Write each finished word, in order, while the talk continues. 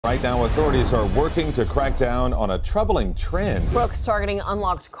Right now, authorities are working to crack down on a troubling trend. Crooks targeting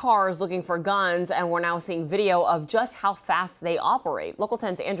unlocked cars looking for guns, and we're now seeing video of just how fast they operate. Local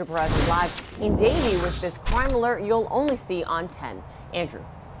 10's Andrew Perez is live in Davie with this crime alert you'll only see on 10. Andrew.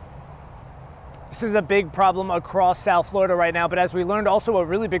 This is a big problem across South Florida right now, but as we learned, also a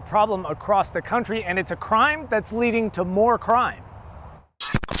really big problem across the country, and it's a crime that's leading to more crime.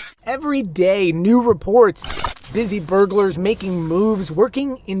 Every day, new reports. Busy burglars making moves,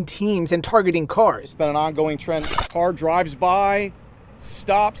 working in teams and targeting cars. It's been an ongoing trend. Car drives by,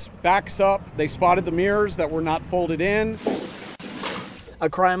 stops, backs up. They spotted the mirrors that were not folded in. A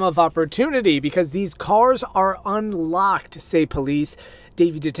crime of opportunity because these cars are unlocked, say police.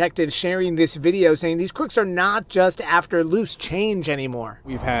 Davie detectives sharing this video saying these crooks are not just after loose change anymore.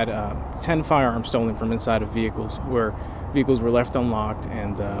 We've had 10 firearms stolen from inside of vehicles where vehicles were left unlocked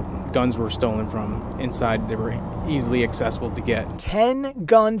and guns were stolen from inside. They were easily accessible to get. 10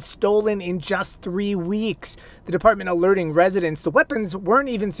 guns stolen in just 3 weeks. The department alerting residents the weapons weren't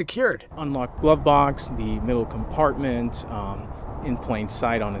even secured. Unlocked glove box, the middle compartment, in plain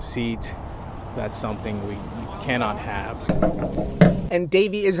sight on a seat. That's something we cannot have. And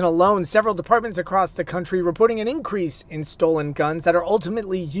Davie isn't alone. Several departments across the country reporting an increase in stolen guns that are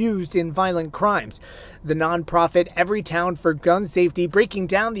ultimately used in violent crimes. The nonprofit Everytown for Gun Safety breaking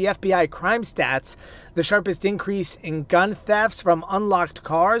down the FBI crime stats. The sharpest increase in gun thefts from unlocked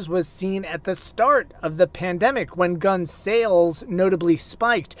cars was seen at the start of the pandemic when gun sales notably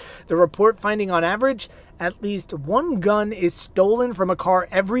spiked. The report finding on average, at least one gun is stolen from a car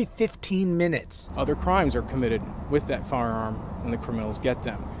every 15 minutes. Other crimes are committed with that firearm when the criminals get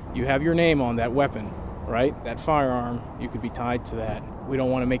them. You have your name on that weapon, right? That firearm, you could be tied to that. We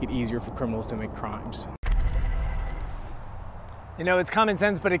don't want to make it easier for criminals to make crimes. You know, it's common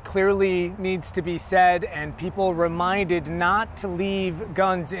sense, but it clearly needs to be said, and people reminded not to leave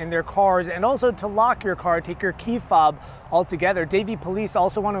guns in their cars and also to lock your car, take your key fob altogether. Davie Police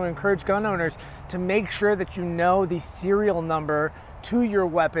also want to encourage gun owners to make sure that you know the serial number to your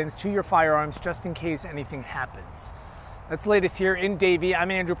weapons, to your firearms, just in case anything happens. That's the latest here in Davie.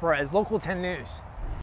 I'm Andrew Perez, Local 10 News.